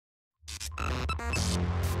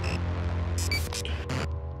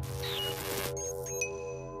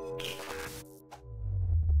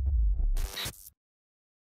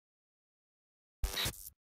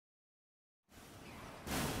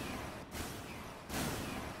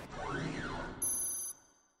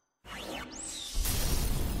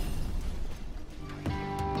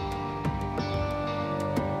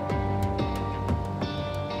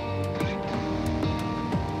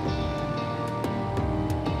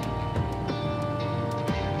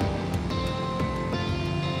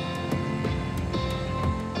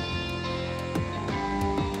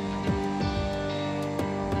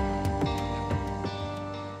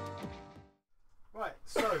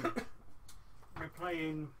So, we're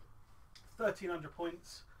playing 1300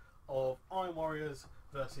 points of Iron Warriors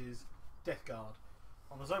versus Death Guard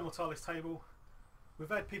on the Zone Mortalis table. We've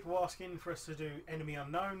had people asking for us to do Enemy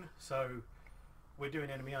Unknown, so we're doing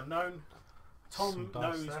Enemy Unknown. Tom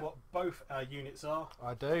knows what both our units are.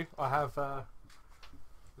 I do. I have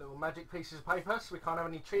little magic pieces of paper, so we can't have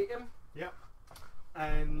any cheating. Yep.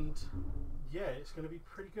 And yeah, it's going to be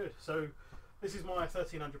pretty good. So, this is my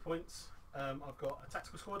 1300 points. I've got a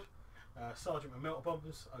tactical squad, sergeant with melter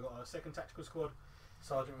bombs. I've got a second tactical squad,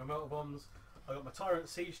 sergeant with melter bombs. I've got my tyrant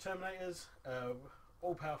siege terminators,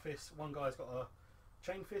 all power fists. One guy's got a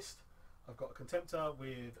chain fist. I've got a contemptor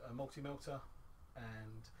with a multi melter,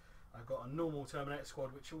 and I've got a normal terminator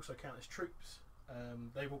squad which also count as troops.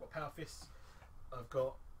 They've all got power fists. I've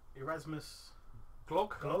got Erasmus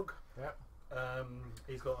Glog. Yep.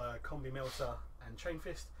 He's got a combi melter and chain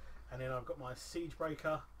fist, and then I've got my siege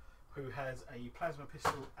breaker, who has a plasma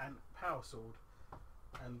pistol and power sword,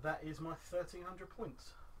 and that is my 1300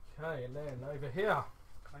 points. Okay, and then over here,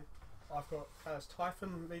 okay. I've got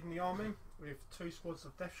Typhon leading the army with 2 squads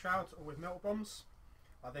of Death Shroud, all with melter bombs.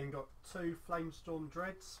 I then got 2 Flamestorm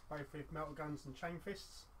Dreads, both with melter guns and chain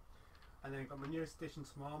fists. And then got my newest addition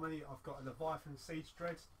to my army. I've got a Leviathan Siege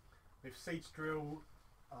Dread with siege drill,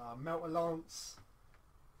 melter lance,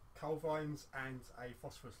 coal vines, and a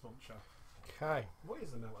phosphorus launcher. okay, What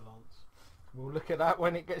is the melter lance? we'll look at that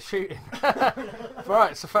when it gets shooting.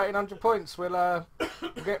 Right, so 1300 points. We'll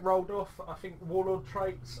get rolled off. I think warlord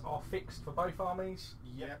traits are fixed for both armies.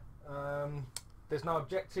 Yep. There's no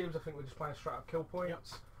objectives. I think we're just playing straight up kill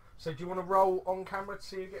points. Yep. So do you want to roll on camera to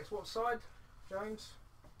see who gets what side, James?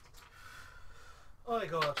 I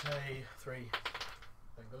got a 3.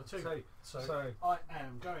 Then got a 2. So I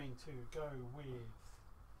am going to go with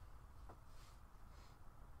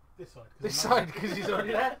this side. This side, because he's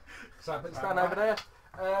already there. So put stand over there.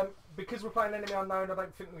 Because we're playing Enemy Unknown, I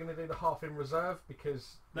don't think we're going to do the half in reserve,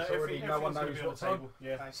 because no one knows what's on.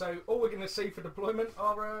 Yeah. Okay. So all we're going to see for deployment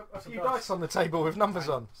are a few dice on the table with numbers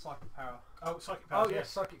on. Psychic power. Oh, psychic power. Oh yes,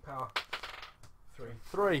 psychic power. 3.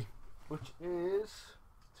 3, which is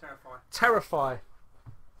Terrify. Terrify.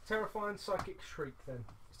 Terrifying psychic shriek. Then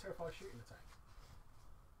Is Terrify a shooting attack?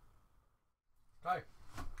 okay.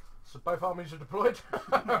 So both armies are deployed.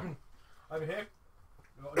 Over here,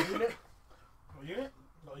 we've got a unit.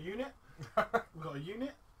 Got a unit. We've got a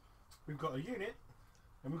unit. We've got a unit.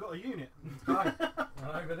 And we've got a unit. Okay.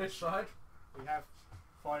 And over this side, We have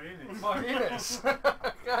 5 units. 5 units.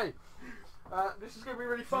 Okay. This is going to be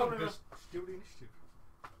really fun because Steal the initiative.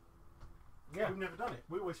 yeah. We've never done it.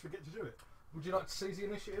 We always forget to do it. Would you like to seize the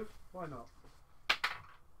initiative? Why not?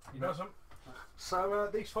 He doesn't. So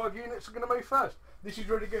these 5 units are going to move first. This is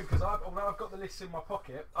really good because although I've got the lists in my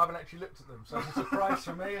pocket, I haven't actually looked at them. So it's a surprise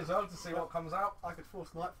for me as well to see what comes out. I could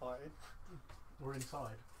force night fighting. We're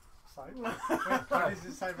inside. So, what does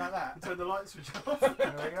it say about that? Turn the light switch off.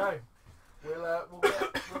 There we go.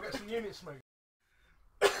 We'll get some units moved.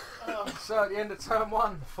 So at the end of turn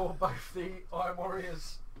 1 for both the Iron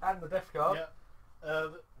Warriors and the Death Guard. Yeah.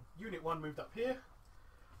 Unit 1 moved up here.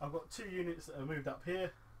 I've got 2 units that have moved up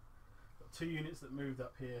here. Got 2 units that moved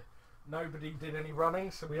up here. Nobody did any running,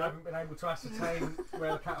 so we haven't been able to ascertain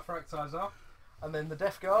where the cataphractites are. And then the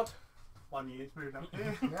Death Guard. 1 unit's moved up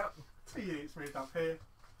here. Yep. 2 units moved up here.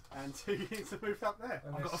 And 2 units have moved up there.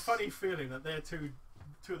 And I've got a funny feeling that they're two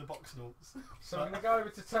of the box noughts. So we're going to go over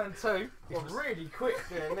to turn 2. It's really quick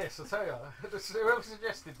doing this, I tell you. Whoever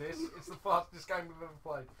suggested this, it's the fastest game we've ever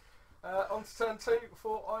played. On to turn 2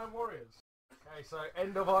 for Iron Warriors. Okay, so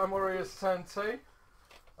end of Iron Warriors turn 2.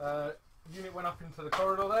 Unit went up into the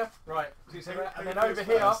corridor there. Right. And then over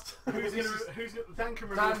here, Dan can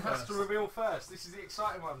reveal Dan first. has to reveal first. This is the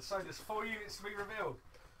exciting one. So there's 4 units to be revealed.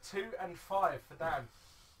 2 and 5 for Dan.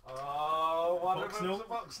 Oh, one of them's a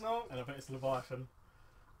box nought. And I bet it's Leviathan.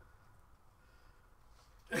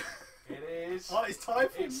 It is. Oh, it's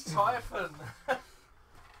Typhon. It's Typhon.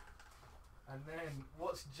 And then,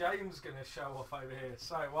 what's James going to show off over here?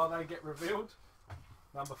 So, while they get revealed,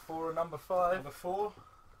 number 4 and number 5 Number 4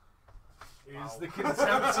 is the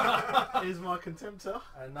Contemptor. is my Contemptor.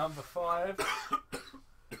 And number 5.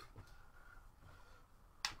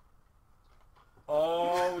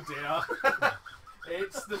 Oh dear.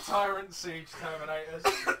 It's the Tyrant Siege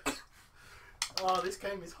Terminators. Oh, this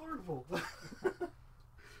game is horrible. Is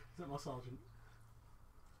that my sergeant?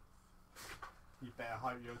 You better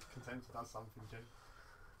hope your Contemptor does something, Jim.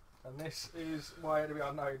 And this is why Enemy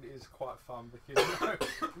Unknown is quite fun because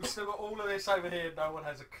we've still got all of this over here. No one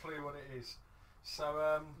has a clue what it is.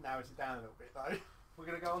 So Narrows it down a little bit though. we're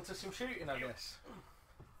going to go on to some shooting, I guess.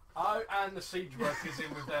 Oh, and the siege work is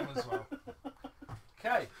in with them as well.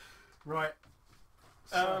 Okay. Right.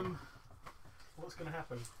 So, What's going to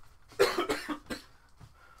happen?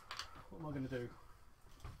 What am I going to do?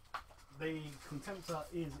 The Contemptor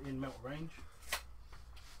is in melt range.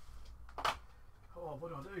 Oh, what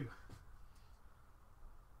do I do?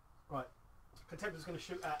 Right. Contemptor's going to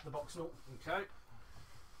shoot at the box null. okay.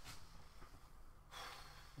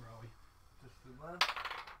 Where are we? Just in there.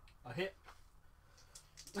 I hit.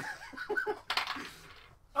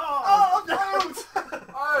 Oh, no!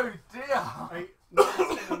 Oh dear. 8, 9,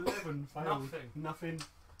 10, 11 failed. Nothing. Nothing.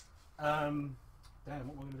 Damn, what am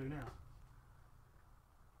I going to do now?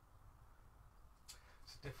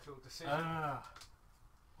 It's a difficult decision.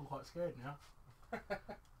 I'm quite scared now.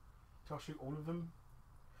 Do I shoot all of them?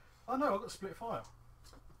 Oh no, I've got split fire.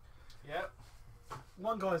 Yep.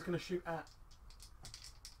 One guy is going to shoot at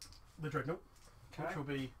the Dreadnought, Okay. which will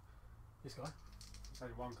be this guy. There's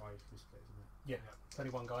only one guy who can split, isn't Yeah, it's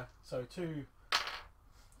only one guy. So 2.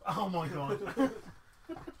 Oh my god.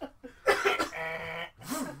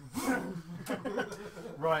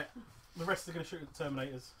 Right, the rest are going to shoot at the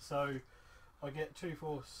Terminators. So I get 2,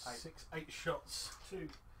 4, 6, 8 shots. 2,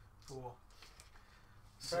 4.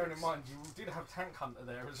 Bearing in mind, you did have Tank Hunter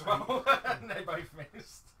there as well, and they both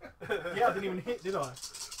missed. Yeah, I didn't even hit, did I?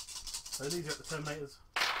 So these are at the Terminators.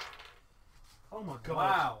 Oh my god.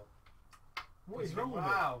 Wow. What is wrong with it?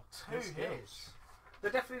 Wow, 2 This hits.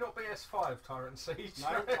 They're definitely not BS5 Tyrant Siege. it?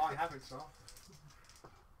 No, I haven't, sir.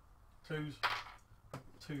 2s.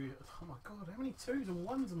 2. Oh my god, how many 2s and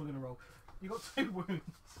 1s am I going to roll? You got 2 wounds.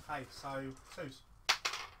 Hey, so 2s.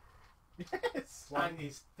 Yes. One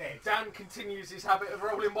is dead. Dan continues his habit of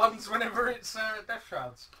rolling 1s whenever it's Death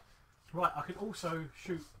Shrouds. Right, I can also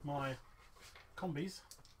shoot my combis.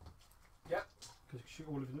 Yep. Because you can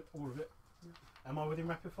shoot all of it. Am I within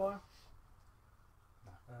rapid fire?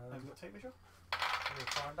 Have you got tape measure? We'll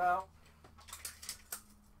find out.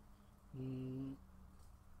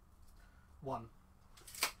 1.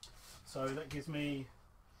 So that gives me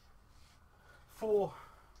 4.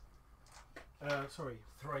 Sorry.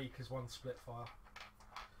 3 because 1 split fire.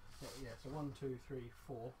 Yeah, so 1, 2, 3,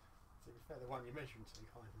 4. To be fair, the one you're measuring to, you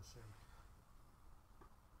can't even see.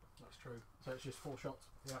 That's true. So it's just 4 shots.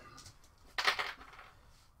 Yep.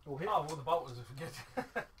 All hit. Oh, well, the bolters are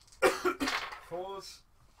good. 4s.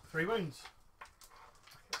 3 wounds.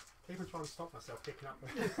 Keep on trying to stop myself picking up.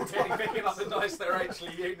 Picking up the dice that are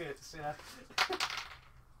actually units, yeah.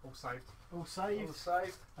 All saved. All saved. All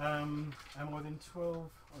saved. Am I within 12?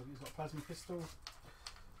 Oh, he's got a plasma pistol.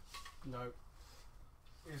 No.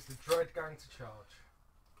 Is the Dread going to charge?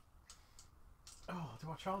 Oh, do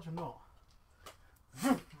I charge or not?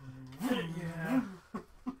 Yeah.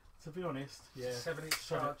 To be honest, yeah. 7-inch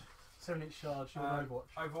Shut it. charge. 7-inch charge, your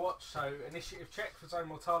Overwatch. Overwatch, so initiative check for Zone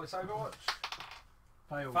Mortalis Overwatch.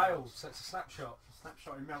 Failed. Failed, so it's a snapshot.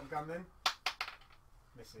 Snapshot in melt gun then.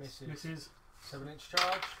 Misses. Misses. 7-inch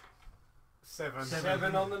charge. 7.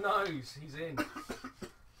 7 on the nose, he's in.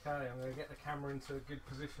 Okay, I'm going to get the camera into a good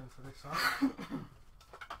position for this one.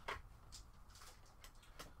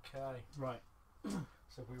 Okay, Right.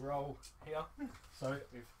 so we roll here. So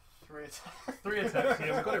With 3 attacks. 3 attacks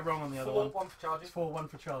here. We got it wrong on the other 4, one. 1 for charging. It's 4, 1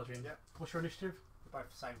 for charging. Yep. What's your initiative? Both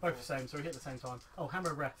the same. Both the same, so we hit at the same time. Oh,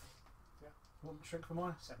 Hammer of Wrath. Yeah. What strength am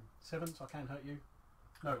I? 7. 7, so I can hurt you.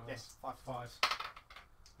 No. Yes, 5 to 5.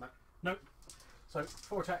 Nope. So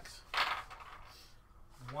 4 attacks,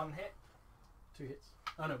 1 hit. 2 hits.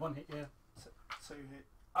 Oh no, 1 hit, yeah. 2 hit.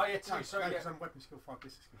 Oh yeah, 2, sorry, yeah. Some weapon skill 5,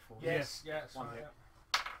 this is skill 4. Yes, yeah, that's 1 right, hit.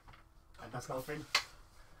 yeah. And that's nothing.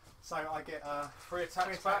 So I get 3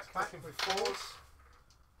 attacks back, looking for 4s.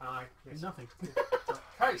 I miss. Nothing.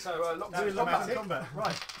 Okay, so locked That in was Lockdown dramatic. combat.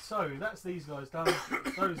 Right, so that's these guys done.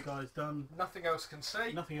 Those guys done. Nothing else can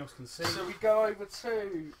see. Nothing else can see. So we go over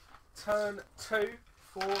to turn 2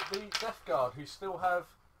 for the Death Guard, who still have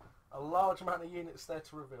a large amount of units there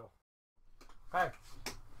to reveal. Okay,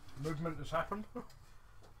 movement has happened.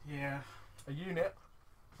 Yeah. A unit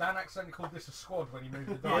Dan accidentally called this a squad when he moved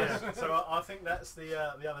the dice. Yeah, so I think that's the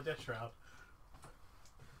other Death Shroud.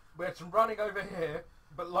 We had some running over here,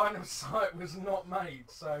 but line of sight was not made.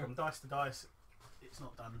 So From dice to dice, it's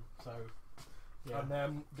not done. So yeah, and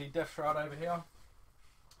then the Death Shroud over here.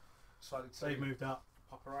 Decided to they've moved up.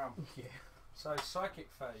 pop around. Yeah. So psychic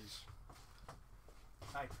phase.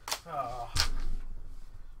 Hey,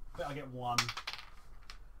 Bet I get 1.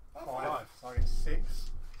 5. So I get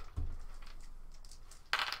 6.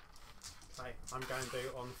 Hey, I'm going to do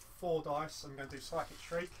on 4 dice. I'm going to do psychic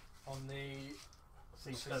shriek. On the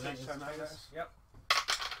Siege Tornadoes. Tornadoes. Yep.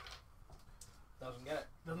 Doesn't get it.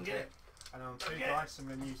 Doesn't get it. And on 2 Okay. dice, I'm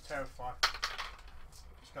going to use terrify.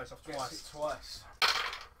 Which goes off Gets twice. it twice.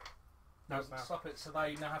 No, Doesn't stop it, so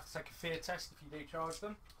they now have to take a fear test if you do charge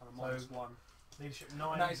them. And a -1. Leadership And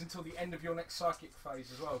 9. that is until the end of your next psychic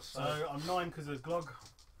phase as well. So, So I'm 9 because of Glog.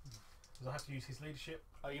 Because I have to use his leadership.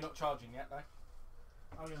 are you not charging yet, though?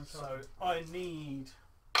 Oh, yeah, I'm So sorry. I need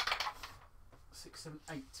 6, 7,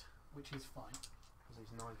 8, which is fine. Because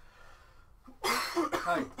he's 9.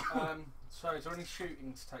 Okay. So, is there any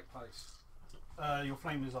shooting to take place? Your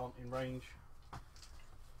flamers aren't in range.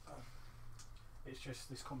 It's just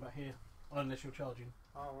this combat here. Unless you're charging.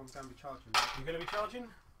 Oh, I'm going to be charging. You're going to be charging?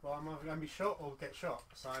 Well, I'm either going to be shot or get shot.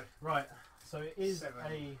 So Right. So it is 7.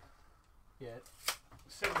 a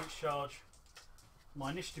 7-inch charge.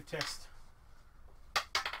 My initiative test.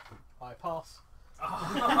 I pass.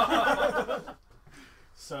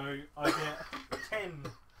 So I get 10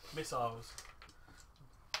 missiles.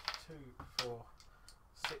 2, 4,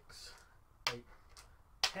 6, 8,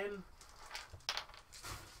 10.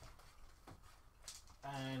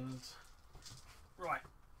 And right.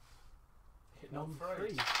 Hitting on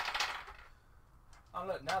 3. Oh,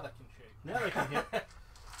 look, now they can shoot. Now they can hit.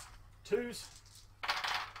 2s.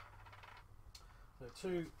 So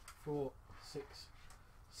 2, 4, 6,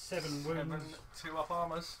 7 wounds. 2 up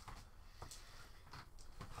armours.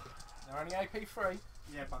 They're only AP 3.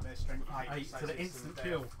 yeah, but they're strength 8. 8 so to the it's instant death.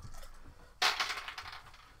 kill.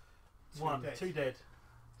 1, dead. 2 dead.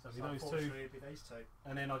 So it'll So be those 2. unfortunately it'd be these 2.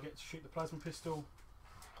 And then I get to shoot the plasma pistol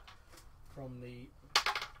from the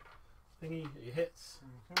thingy. It hits,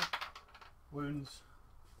 wounds,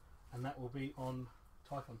 and that will be on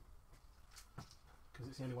Typhon. Because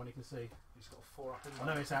it's the only one you can see. He's got a 4 up in I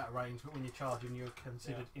know it's out of range, but when you're charging, you're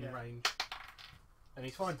considered in Yeah. range. And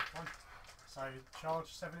he's fine. So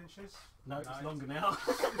charge 7 inches. No, it's No. longer now.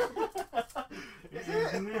 It Is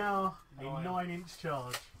is it? now a 9. 9-inch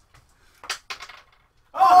charge.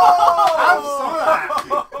 Oh!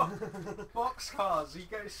 Boxcars, he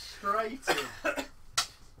goes straight in.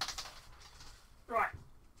 Right,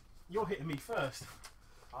 you're hitting me first.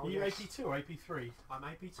 Oh, Are you yes. AP2 or AP3? I'm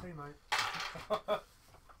AP2, mate.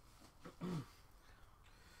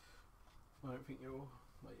 I don't think you're.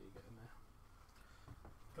 Wait, you get in there.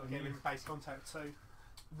 Got to get him in base contact too.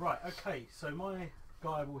 Right, okay, so my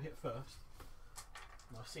guy will hit first.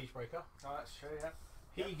 My siege breaker. Oh, that's true, yeah.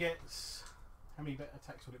 He gets. How many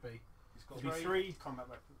attacks would it be? He's got It'll be 3. 3 Combat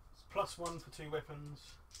weapons. plus 1 for 2 weapons,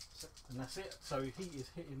 and that's it. So he is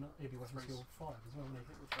hitting. He'll be weapon skill 5 as well, isn't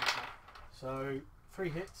he? So 3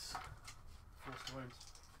 hits, Force the wounds.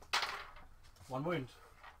 1 wound.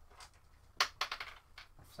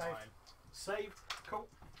 Save. Fine. Saved. Cool.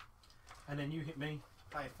 And then you hit me.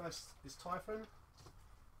 Okay, first is Typhon.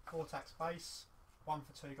 4 attacks base. 1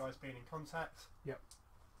 for 2 guys being in contact. Yep.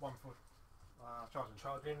 1 for charging.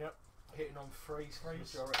 Charging, yep. Hitting on 3s.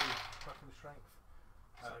 Threes. Majority weapon strength.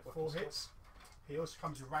 So Weapon 4 skill. hits. He also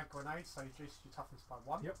comes with rag grenade, so he reduces your toughness by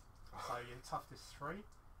 1. Yep. So your toughness 3,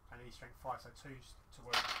 and his strength 5, so 2 to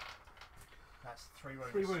wound. That's 3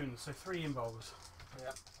 wounds. 3 wounds, so 3 involves.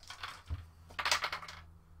 Yep.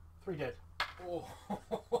 3 dead. Oh.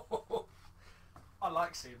 I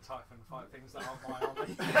like seeing Typhon fight things that aren't my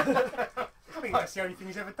army. I think that's the only thing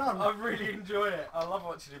he's ever done. I really enjoy it. I love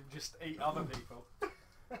watching him just eat other people.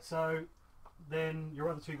 So then your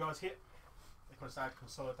other 2 guys hit. Because they'd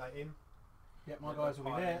consolidate in. Yep, my Yeah, guys will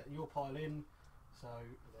be pile there. You'll pile in. So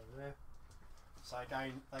They're there. So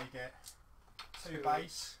again, they get 2 2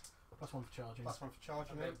 base, plus 1 for charging. plus 1 for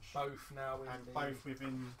charging And they're each, both now in and the... both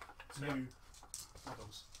within 2 Yep.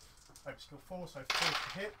 models. Weapon skill 4, so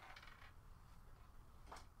 4 to hit,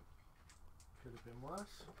 Could have been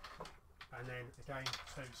worse. and then again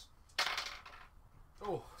 2s.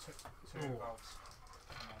 Oh. 2 Ooh. involves.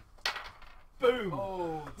 Boom!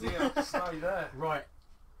 Oh dear, stay there. Right.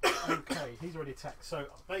 Okay, he's already attacked. So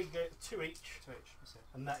they get 2 each, 2 each, that's it.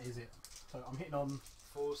 and that is it. So I'm hitting on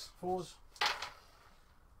 4s, 4s.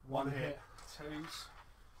 1 hit. 2s.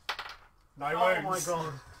 No Oh wounds. my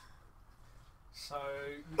god. So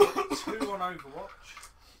you get 2 on Overwatch.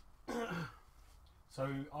 So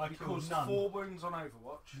I You killed caused none. 4 wounds on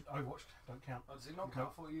Overwatch. Overwatch don't count. Oh, does it not Nope. count?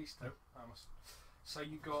 I thought you used to. Nope. I must. So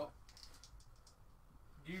you got.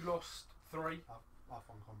 You lost 3. I've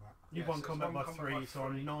won combat. You've Yeah, won so it's combat one by combat 3, by so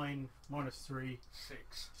I'm 3. 9 minus 3,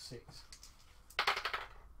 6. 6.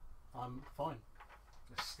 I'm fine.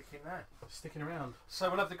 Let's stick in there. Sticking around. So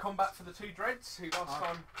we'll have the combat for the 2 dreads. Who last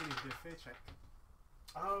time? We need to do a fear check.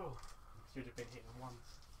 Oh. You'd have been hitting them once.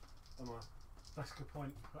 Am I? That's a good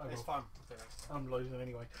point. Oh, It's well. fun. I'm losing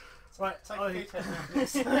anyway. Right, Take a fear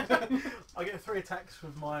test now. I get 3 attacks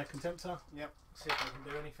with my Contemptor. Yep. See if I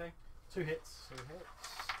can do anything. 2 hits. 2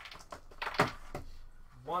 hits.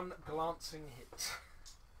 1 glancing hit.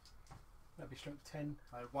 That'd be strength 10.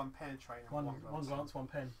 One penetrating and One one glance, 1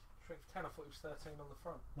 pen. Strength 10. I thought it was 13 on the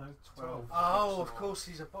front. No, 12. 12. Oh, of course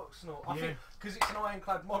he's a box snort. I Yeah. think because it's an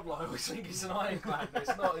ironclad model, I always think it's an ironclad. But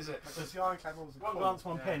it's not, is it? Because the ironclad models are One cool. glance,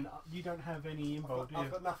 1 Yeah. pen. You don't have any involved, do you?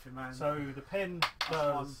 I've got nothing, man. So the pen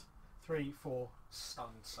does 3, 4. Stunned,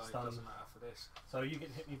 so Stunned. it doesn't matter for this. So you get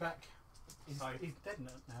to hit me back. He's, So- he's dead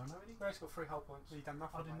now, no, isn't he? No, he's got 3 hull points. So you've done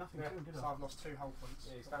nothing. I did mate. nothing Yeah. to him, did So I? I've lost 2 hull points.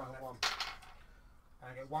 Yeah, he's Got down one to left. 1.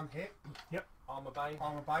 And I get 1 hit. Armour Bane.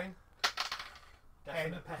 Armour Bane.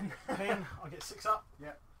 Definite pen. Pen, I get 6 up.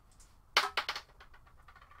 Yep.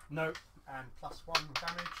 No, And +1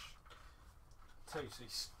 damage. 2, so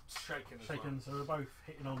he's shaken as shaken, so we're both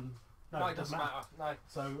hitting on. well. No, it doesn't matter. No.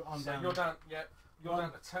 So I'm So down. you're down. Yeah, you're 1.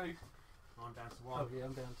 down to 2. I'm down to Oh 1. yeah,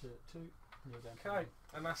 I'm down to 2. You're down to Okay,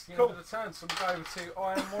 and that's the Cool. end of the turn. So we'll go over to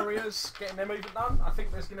Iron Warriors, getting their movement done. I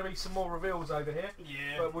think there's going to be some more reveals over here,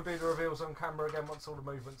 Yeah. but we'll do the reveals on camera again once all the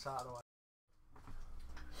movement's out of the way.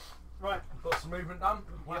 Right, Got some movement done.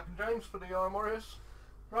 What happened, James, for the Iron Warriors?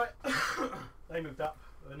 right. They moved up.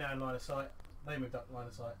 They're now in line of sight. They moved up line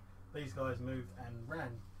of sight. These guys moved and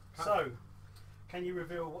ran. Okay. So, can you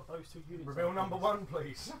reveal what those 2 units Reveal are? number 1,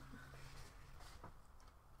 please.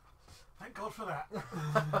 Thank God for that.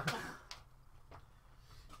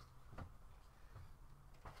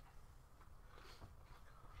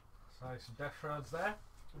 So some death shrouds there.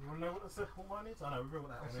 You want to know what mine is? I know, reveal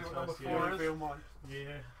what that Let's one see is what number first, 4 yeah. is. Reveal mine.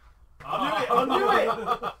 Yeah. I knew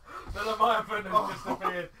it! The Leviathan has just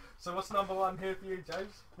appeared. So what's number 1 here for you,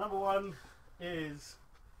 James? Number 1 is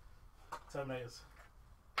Terminators.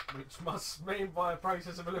 Which must mean by a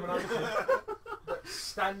process of elimination that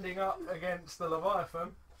standing up against the Leviathan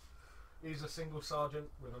is a single sergeant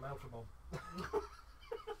with an alpha bomb.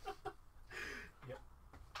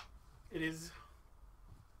 It is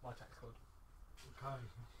my tax squad. Okay.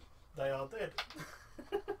 They are dead.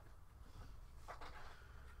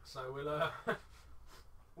 So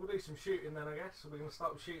we'll do some shooting then, I guess. We're going to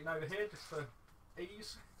start with shooting over here just for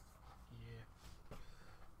ease. Yeah.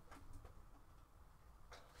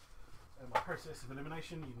 My process of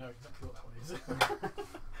elimination, you know exactly what that one is.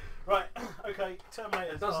 Right, okay,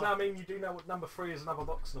 Terminators. It does are- now mean you do know what number 3 is another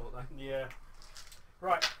box snort though. Yeah.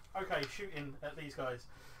 Right, okay, shooting at these guys.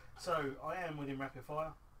 So, I am within rapid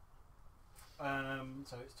fire.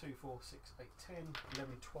 So it's 2, 4, 6, 8, 10,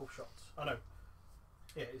 11, 12 shots. Oh no.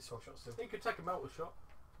 Yeah, it's 12 shots still. He could take a melter shot.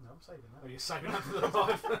 No, I'm saving Oh, that. you're saving that for the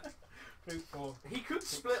Leviathan. 2, 4, He could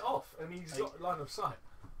split off and he's got line of sight.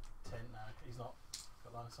 10. No, he's not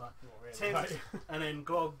got line of sight. Not really. 10, Right. and then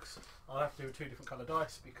Glogs, I'll have to do 2 different colour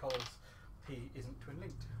dice because he isn't twin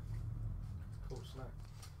linked. Of course, no.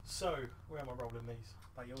 So, where am I rolling these?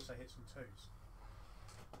 But you also hit some 2s.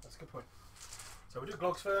 That's a good point. So we'll do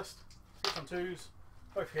Glogs first, hit some 2s,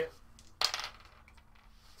 both hit,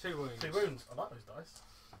 2 wounds. 2 wounds. I like those dice.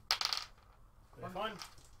 They're fine.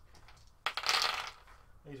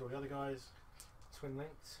 These are all the other guys. Twin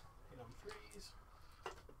linked. Hit on 3s.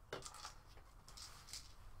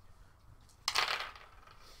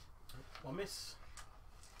 One miss.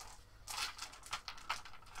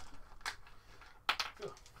 Ugh.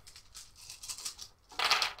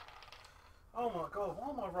 Oh my god, why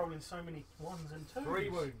am I rolling so many 1s and 2s? 3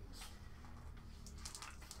 wounds.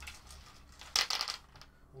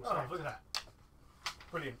 Oh, look at that.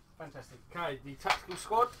 Brilliant. Fantastic. Okay, the tactical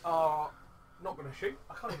squad are not going to shoot.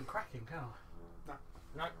 I can't even crack him, can I?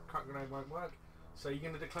 No, crack grenade won't work. So you're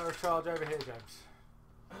going to declare a charge over here, James.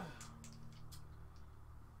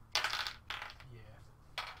 Yeah.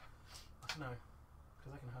 I don't know.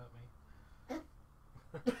 Because they can hurt me.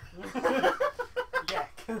 Yeah.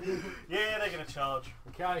 Yeah, they're going to charge.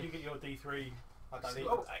 Okay. You get your D3. I don't need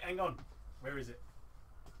Oh, hang on. Where is it?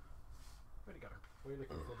 Where'd it go? We're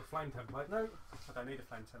looking for the flame template. No. I don't need a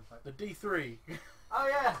flame template. The D3. Oh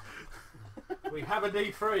yeah! We have a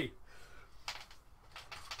D3.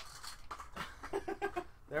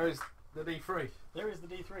 There is the D3. There is the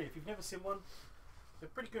D3. If you've never seen one, they're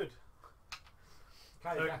pretty good.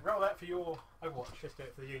 Okay, So yeah. roll that for your Overwatch. Just do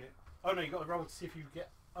it for the unit. Oh no, you got to roll to see if you get.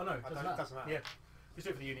 Oh no, it doesn't matter. Doesn't matter. Yeah, just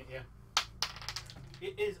do it for the unit. Yeah.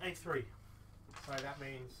 It is a 3. So that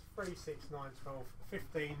means 3, 6, 9, 12,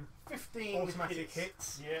 15 15 automatic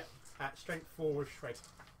hits Yeah. at strength 4 with shred.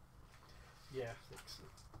 Yeah. 6.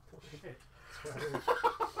 Shit.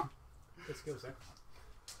 12. Good skills there.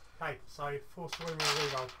 Okay, so force to win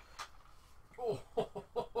with a reroll.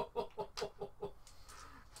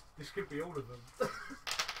 This could be all of them.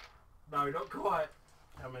 No, not quite.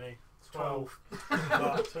 How many? 12.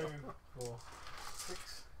 1, 2, 4,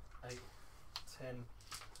 6, 8, 10,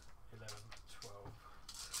 11, 12.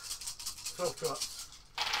 12 to ups.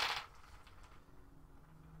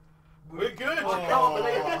 We're good! I can't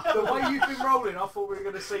believe it. The way you've been rolling, I thought we were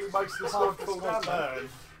going to see most of the squad fall down there.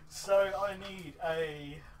 So I need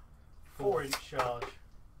a 4-inch charge.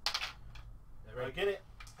 There I get it,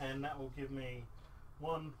 and that will give me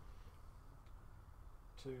 1,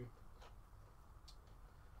 2,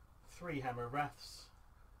 3 hammer wraths.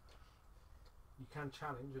 You can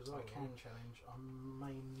challenge as well. I can challenge. I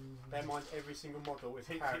may. Bear in mind, every single model is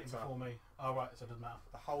Hitting character. before me. Oh right, so it doesn't matter.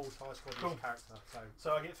 The whole entire squad Cool. is character.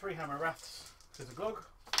 So I get 3 hammer wraths because of Glog,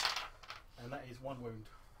 and that is 1 wound.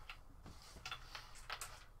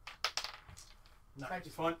 No, Okay.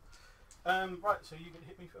 it's fine. Right, so you can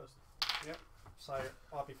hit me first. So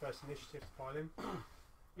I'll be first initiative to pile in. I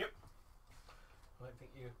don't think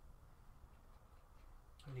you.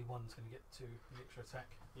 Only one's going to get to the extra attack.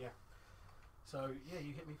 Yeah. So yeah,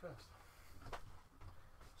 you hit me first.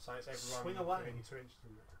 So it's everyone Swing away. within 2 inches.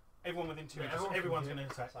 Isn't it? Everyone within 2 Yeah, inches. Everyone's going to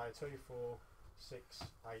attack. So 2, 4, 6,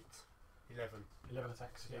 8, 11. 11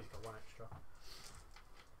 attacks. So Yeah. he's got 1 extra.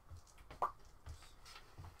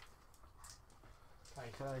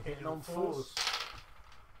 Okay, Hitting on on fours.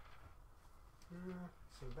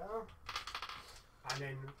 Seem better. And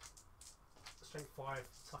then strength 5,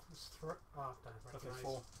 toughness 3. Oh, don't Toughness recognise.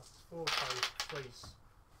 4. Toughness 4, so 3s.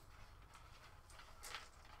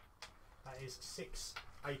 That is 6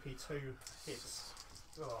 AP2 hits.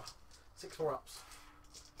 Oh, 6 4-ups.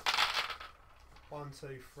 1, 2,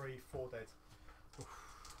 3, 4 dead.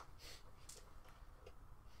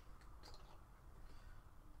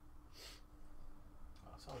 Oh,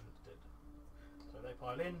 Sergeant's dead. So they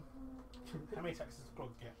pile in. How many attacks does Glog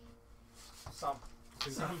get? Some. I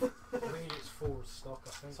think it's 4 stock, I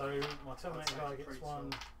think. So my Terminator guy gets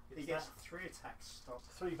 1. He gets 3 attacks stopped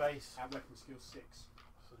 3 base. at weapon skill 6.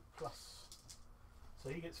 So plus. So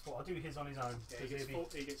he gets 4. I'll do his on his own. Yeah, So he gets he'll 4,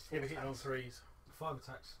 he gets be 4 hitting on attacks. 3s. 5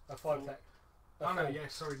 attacks. A 5 4. attack. Oh no, 4. yeah,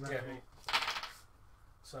 sorry, no. Yeah. Yeah.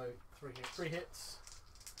 So 3 hits. 3 hits.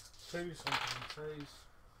 2s. 2s.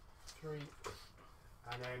 3.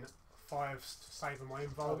 And then 5s to save on my Oh,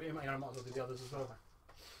 involve. I might as well do the others as well.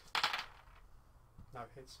 No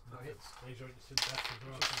hits. No hits. These are instant death as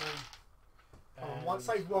well. Which is 3. Oh, one,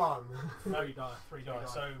 say 1. No, 3 die. 3 die.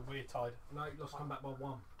 So we're tied. No, you lost combat by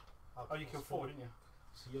 1. Oh, you killed 4, didn't you?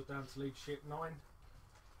 So you're down to leadership 9.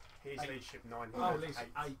 He's 8. leadership 9. Oh, leadership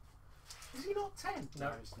 8. Is he not 10?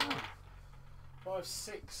 No, it's 9. 5,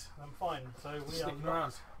 6. I'm fine. So we Sticking are around.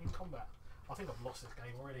 not in combat. I think I've lost this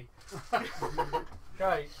game already.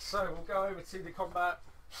 Okay, so we'll go over to the combat.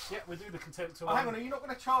 Yeah, we'll do the contempt to Oh, hang on, are you not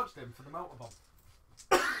going to charge them for the melter bomb?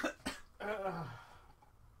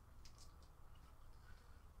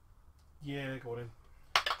 Yeah, go on in.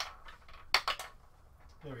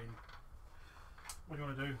 They're in. What do you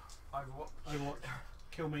want to do? Overwatch.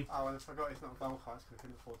 Kill me. Oh, and I forgot it's not Volkite because I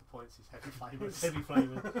couldn't afford the points. He's heavy It's flamers. heavy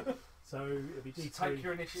flaming. So it'll be D2. Take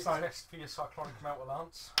your initiative So- test for your cyclonic melter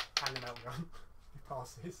lance. And the melt gun. He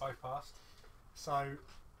passes. Both passed. So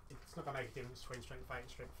it's not going to make a difference between strength 8 and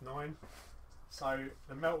strength 9. So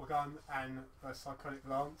the melter gun and the cyclonic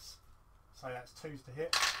lance. So that's 2s to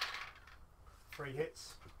hit. 3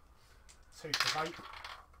 hits. 2 to vape.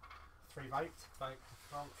 3 vaped. Fake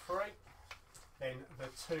front 3. Then the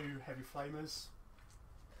 2 heavy flamers.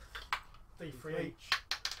 D3 each.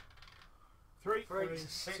 3. 3 Three, to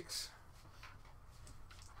 6.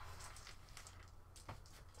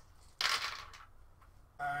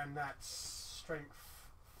 And that's strength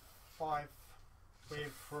 5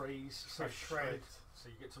 with freeze. So with shred. So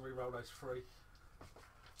you get to re-roll those 3.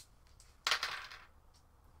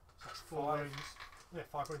 That's 4 5. wounds. Yeah,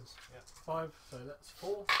 5 wins. 5. So that's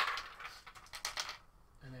 4.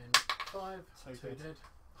 And then 5. 2 2 dead. dead.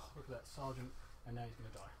 Oh, look at that sergeant. And now he's going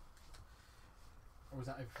to die. Or was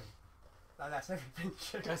that everything? No, that's everything.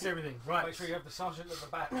 That's everything. Right. Make sure you have the sergeant at the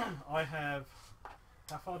back. I have.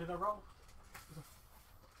 How far did I roll?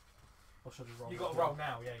 Or should I just roll? You got to roll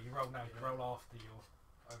now, yeah, you roll now. You roll after your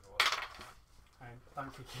overwatch. And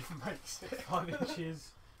don't think he makes it. 5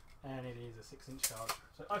 inches. and it is a 6-inch charge.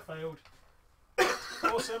 So I failed.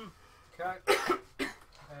 Awesome. Okay.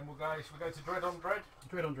 And we'll go. Shall we go to dread on dread?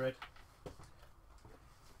 Dread on dread.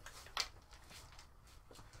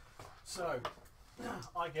 So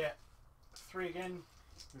I get 3 again.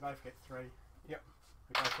 We both get 3. Yep.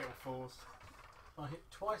 We both get all 4s. I hit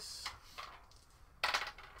twice.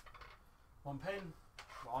 1 pen.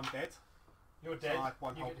 Well, I'm dead. You're dead. I have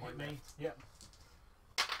 1 You whole get to hit point me. left. Yep.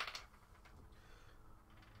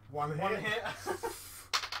 1 hit. 1 hit.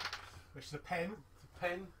 Which is a pen.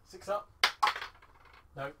 Pen. 6 up.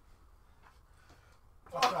 No.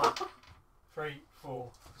 What's that? 3,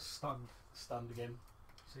 4. Stunned. Stunned again.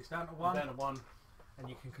 So it's down to 1. Down to 1. And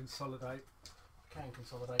you can consolidate. Can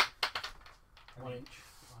consolidate. 1 inch.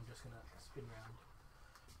 I'm just gonna spin round.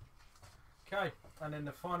 Okay. And then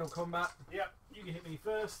the final combat. Yep. You can hit me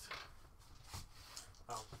first.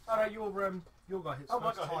 Oh no, your guy hits Oh,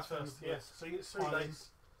 my first. guy hits Typhon, first. yeah. Yes. So it's 3 Island. base.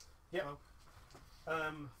 Yep.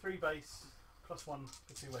 3 base plus 1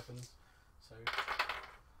 for 2 weapons. So.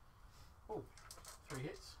 Oh. 3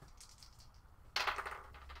 hits.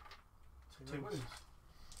 2 wounds.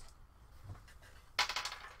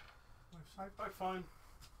 Both fine.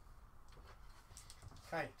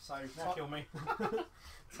 Okay, so Now kill me.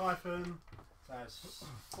 Typhon has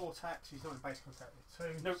 4 attacks. He's not in base contact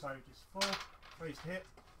with 2. Nope. So just 4. 3's to hit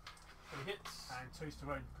 3 hits. and 2's to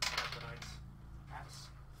wound. Grenades. That's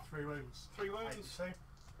 3 wounds. 3 wounds. 82.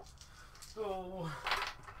 Oh.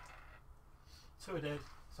 2 are dead.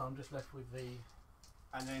 So I'm just left with the.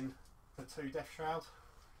 And then the 2 Death Shroud.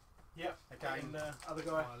 Yep. Again, Other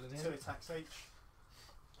guy. 2 attacks each.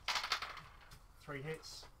 3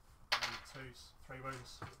 hits and 3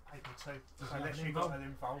 wounds. 82. Does So he have unless an you got invuln?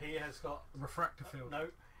 an invuln. He has got. Refractor field. No.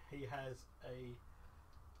 He has a.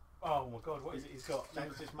 Oh my god, what is it? He's got.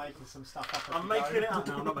 James is making some stuff up. as I'm we making go. it up.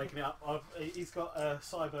 No, I'm not making it up. He's got a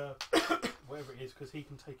cyber, whatever it is, because he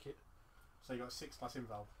can take it. So you got 6 plus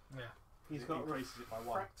invuln. Yeah. He's It got increases it by 1.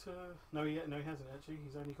 refractor. No, he hasn't actually.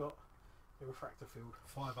 He's only got a refractor field.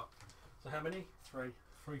 5 up. So how many? 3.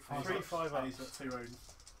 3 And 5 he's Three, got- 5 and he's ups. got 2 wounds.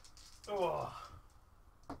 Oh.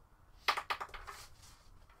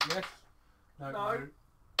 Yes. No. No.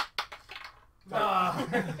 Ah,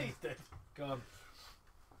 he's dead. Gone.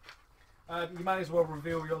 You may as well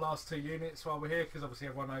reveal your last 2 units while we're here, because obviously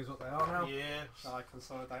everyone knows what they are now. Yeah. Shall I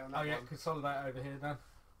consolidate on that Oh yeah, one? consolidate over here then.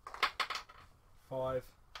 5.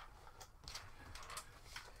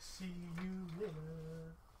 See you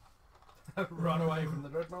later. Run away from the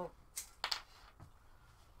dreadnought.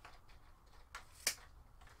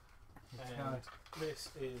 And Okay. this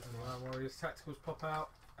is And the Iron Warriors tacticals pop out,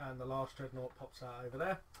 and the last dreadnought pops out over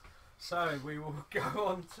there. So we will go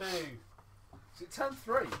on to. Is it turn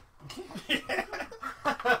 3?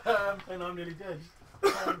 and I'm nearly dead.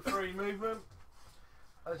 Turn 3 movement.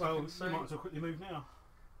 As Well, you you can see. might as well quickly move now.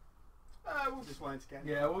 We'll Just wanted to get.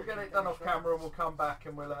 Yeah, we'll get it done off camera and we'll come back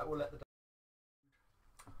and we'll let the.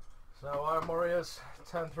 So Iron Warriors,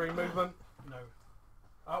 turn 3 movement. No.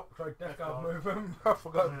 Oh, sorry, Death Death Guard Guard. movement. I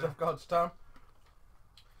forgot Yeah. Death Guard's turn.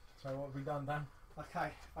 So what have we done, Dan?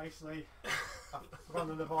 Okay, basically, I've run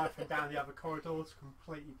the Leviathan down the other corridors,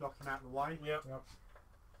 completely blocking out the way. Yep. Yep.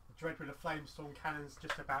 The Dread with the Flamestorm cannon's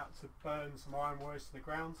just about to burn some Iron Warriors to the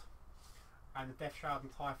ground. And the Death Shroud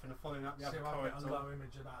and Typhon are following up the See other if I can get a corridor low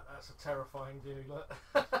image of that. That's a terrifying view. Look.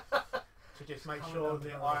 to just make Coming sure down the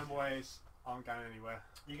the Iron Warriors aren't going anywhere.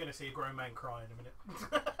 You're going to see a grown man cry in a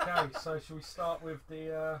minute. Okay, so shall we start with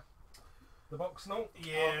the box knot?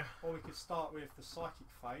 Yeah. Or we could start with the Psychic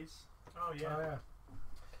phase. Oh yeah. Oh, yeah.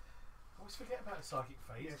 I always forget about the psychic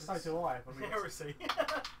phase. Yeah, 'cause so do I. But it's heresy.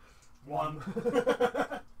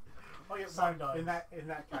 1. I get So 1 die. in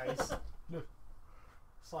that case,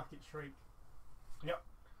 Psychic Shriek. Yep.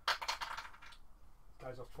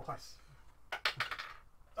 Goes off twice.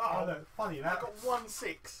 Oh, look, funny I that. got 1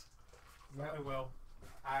 6. Yeah. Oh well.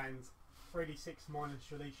 And 3d6 minus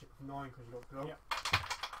your leadership of 9 because you got Glow. Yep.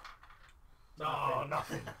 Oh,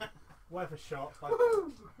 nothing. Worth a shot. Like,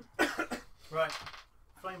 Right.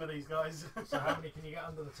 Flame of these guys. So how many can you get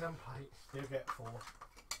under the template? You'll get 4.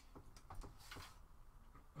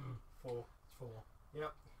 4. It's 4.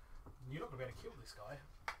 Yep. You're not going to be able to kill this guy.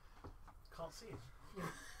 Can't see him.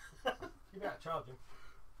 You better charge him.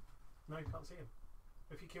 No, you can't see him.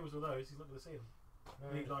 If he kills all those, he's not going to see him.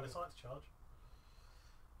 You need line of sight to charge.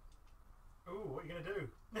 Ooh, what are you going to do?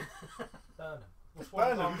 Burn him. Just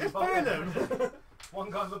burn them. Just burn them. One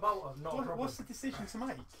guy's a bolter, not a problem. What's the decision to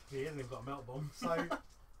make? He hasn't even got a melt bomb. So,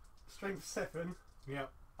 strength 7. Yeah.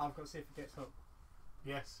 I've got to see if it gets hooked.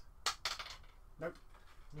 Yes.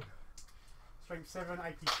 Strength 7,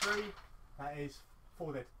 83. That is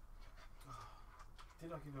 4 dead.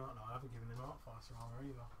 Did I give him art? No, I haven't given him art fighter armor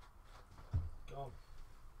either. Gone.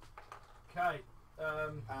 Okay.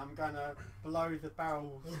 I'm going to blow the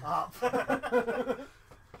barrels up.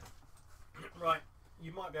 Right,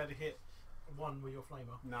 you might be able to hit one with your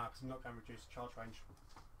flamer. No, because I'm not going to reduce the charge range.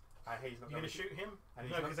 He's not You're going to shoot him?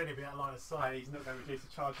 No, because then he'll be out of line of sight. he's not going to reduce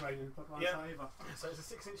the charge range and put line Yeah. of sight either. So it's a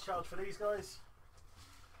 6-inch charge for these guys.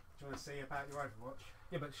 Do you want to see about your Overwatch?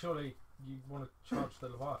 Yeah, but surely you want to charge the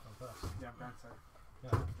Leviathan first. Yeah, I'm going to.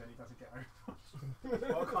 Yeah. Then he doesn't get Overwatch.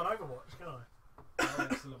 Well, I can't overwatch, can I? Oh,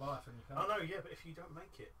 it's the Leviathan, you can't. Oh no, yeah, but if you don't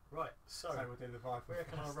make it. Right, so So we'll do the Leviathan. where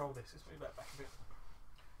can I first. roll this? Let's move that back a bit.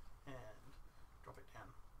 And drop it down.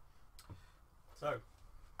 So,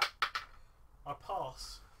 I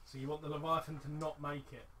pass. So you want the Leviathan to not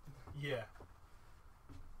make it? Yeah.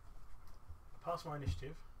 I pass my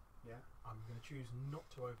initiative. Yeah. I'm going to choose not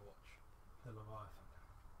to overwatch. The Leviathan.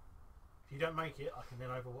 If you don't make it, I can then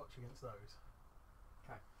overwatch against those.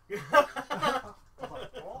 I was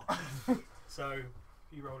like, what? So,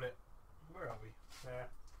 if you roll it, where are we? There.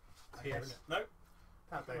 I Here, guess. isn't it? No.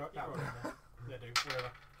 That'll do. You That'll roll do. it there. Yeah, do.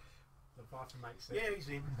 Wherever. The Leviathan makes it. Yeah, he's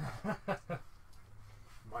in.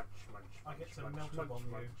 Munch, munch. I get munch, to munch, melt munch, up on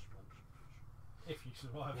you. munch, munch. If you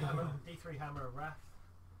survive. Hammer, D3 hammer of wrath.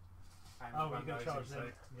 And Oh, run you're going to those charge into-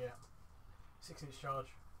 them. Yeah. 6-inch charge.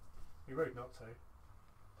 Be rude not to.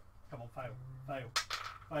 Come on, fail. Fail.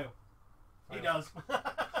 Fail. He Fail. does.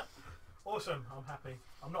 Awesome. I'm happy.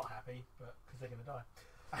 I'm not happy, but because they're going to die.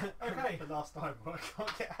 Okay. The last time, but I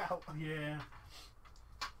can't get out. Yeah.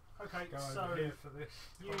 Okay, Go so over here for this.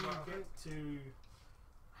 you get to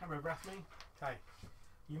hammer of wrath me. Okay.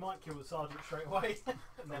 You might kill the sergeant straight away, and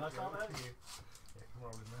then I can't hurt you. Yeah, can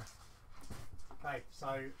roll in there. Okay,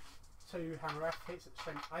 so 2 hammer F hits at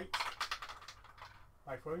strength 8.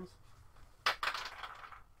 Both wounds.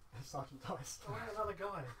 Sergeant dies. Oh, another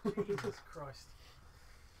guy. Jesus Christ.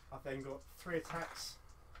 I've then got 3 attacks,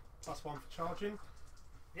 plus 1 for charging.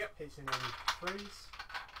 Yep. Hits in on 3s,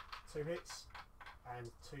 2 hits, and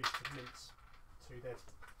 2 submits. 2 dead.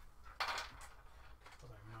 I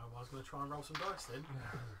don't even know. I was going to try and roll some dice then.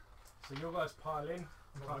 So your guys pile in.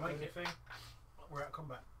 You can't make anything. We're out of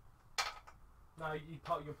combat. No,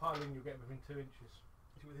 you'll pile in. You'll get within 2 inches.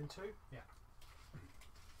 Is it within 2?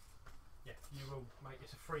 Yeah, you will make.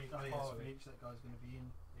 It's a free Oh, yeah, pile so in. each that guy's going to be in.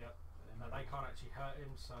 Yeah, but they can't actually hurt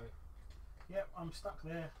him. So Yep, I'm stuck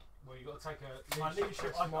there. well, you got to take a My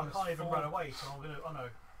leadership, I minus can't even 4. run away, so I'm going to. Oh no.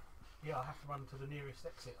 Yeah, I have to run to the nearest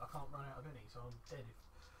exit. I can't run out of any, so I'm dead.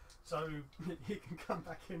 So, You can come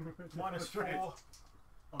back in with minus 4 dread.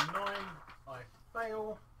 on 9. I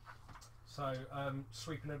fail. So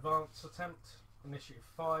sweep and advance attempt. Initiative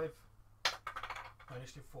 5. No,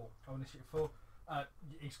 initiative 4. Oh, initiative 4.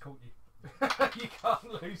 He's caught you. You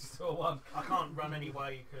can't lose to a 1. I can't run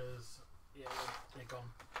anyway because yeah, they're gone.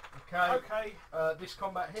 Okay. Okay, This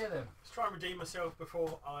combat here then. let's try and redeem myself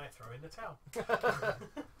before I throw in the towel.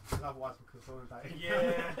 Otherwise, I'm consolidating.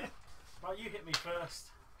 Yeah. Right, you hit me first.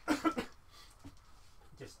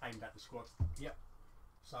 Just aimed at the squad. Yep.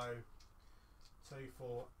 So 2,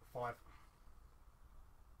 4, 5.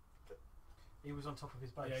 He was on top of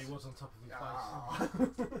his base. Yeah, he was on top of his base. Ah.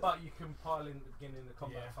 But you can pile in at the beginning of the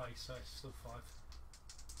combat Yeah. phase, so it's still 5.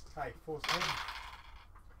 Okay, 4 to win.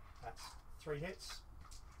 That's 3 hits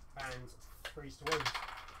and 3s to wound.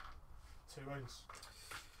 2 wounds.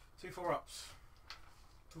 2 4-ups.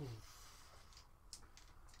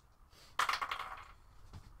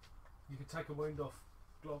 You can take a wound off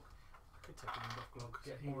Glog, I could take him off Glog.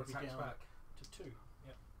 get so he more would be attacks down back. to 2.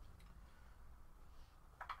 Yep.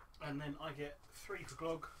 And then I get 3 for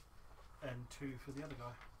Glog and 2 for the other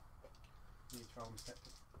guy. You need to roll step.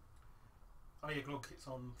 Oh yeah, Glog hits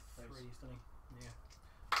on Those. 3s, doesn't he? Yeah.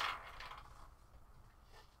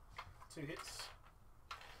 2 hits.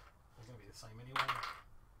 They're going to be the same anyway.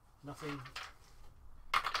 Nothing.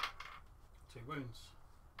 2 wounds.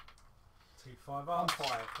 2 5 On arms. 5,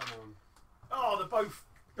 come on. Oh, they're both.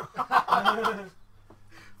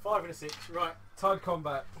 5 and a 6. Right. Tide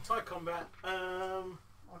combat. Tight combat. I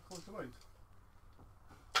caused the wound.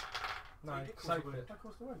 No, you did cause saved a wound. it. I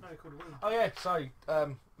caused the wound. No, called a wound. Oh yeah, so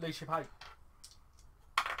leadership 8.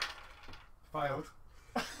 Failed.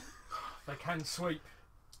 They can sweep.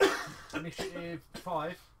 Initiative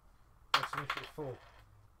 5. That's initiative 4.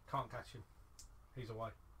 Can't catch him. He's away.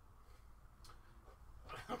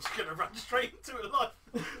 I'm just going to run straight into a life.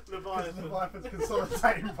 Leviathan. Leviathan's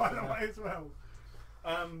consolidating, by the way, as well.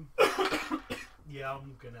 Yeah,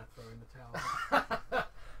 I'm going to throw in the towel.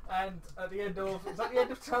 And at the end of is that the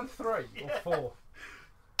end of turn 3 or Yeah. 4?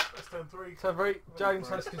 That's turn 3. Turn 3. James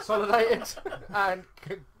has consolidated and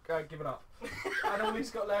going, giving up. And all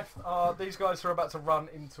he's got left are these guys who are about to run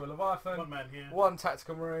into a Leviathan. One man here. One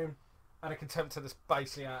tactical marine, and a contemptor that's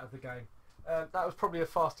basically out of the game. That was probably the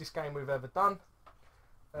fastest game we've ever done.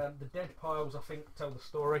 The dead piles, I think, tell the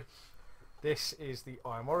story. This is the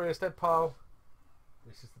Iron Warriors dead pile.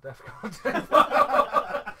 This is the Death Guard dead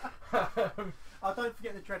pile. Oh, don't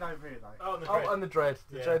forget the dread over here, though. Oh, and the dread. Oh, and the dread.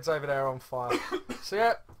 The dread's over there on fire. So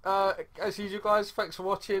yeah, as usual, guys, thanks for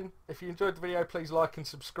watching. If you enjoyed the video, please like and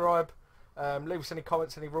subscribe. Leave us any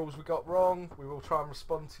comments, any rules we got wrong. We will try and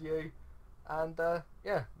respond to you. And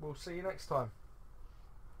yeah, we'll see you next time.